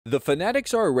The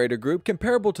Fanatics are a raider group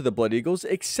comparable to the Blood Eagles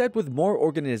except with more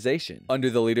organization. Under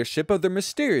the leadership of their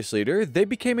mysterious leader, they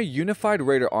became a unified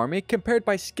raider army compared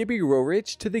by Skippy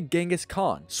Rorich to the Genghis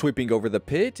Khan, sweeping over the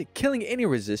Pitt, killing any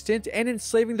resistance, and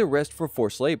enslaving the rest for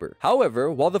forced labor.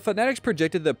 However, while the Fanatics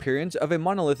projected the appearance of a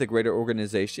monolithic raider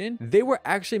organization, they were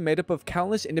actually made up of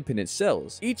countless independent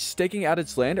cells, each staking out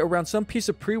its land around some piece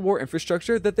of pre-war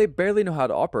infrastructure that they barely know how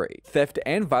to operate. Theft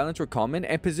and violence were common,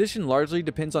 and position largely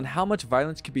depends on how much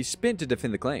violence can be spent to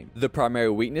defend the claim. The primary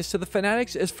weakness to the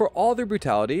Fanatics is for all their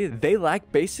brutality, they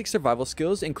lack basic survival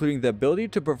skills, including the ability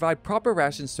to provide proper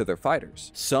rations to their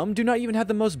fighters. Some do not even have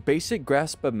the most basic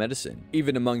grasp of medicine.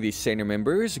 Even among these saner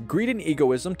members, greed and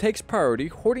egoism takes priority,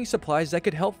 hoarding supplies that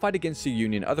could help fight against the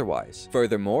Union otherwise.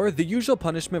 Furthermore, the usual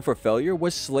punishment for failure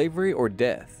was slavery or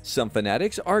death. Some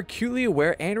Fanatics are acutely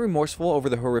aware and remorseful over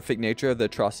the horrific nature of the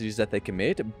atrocities that they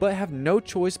commit, but have no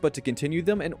choice but to continue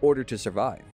them in order to survive.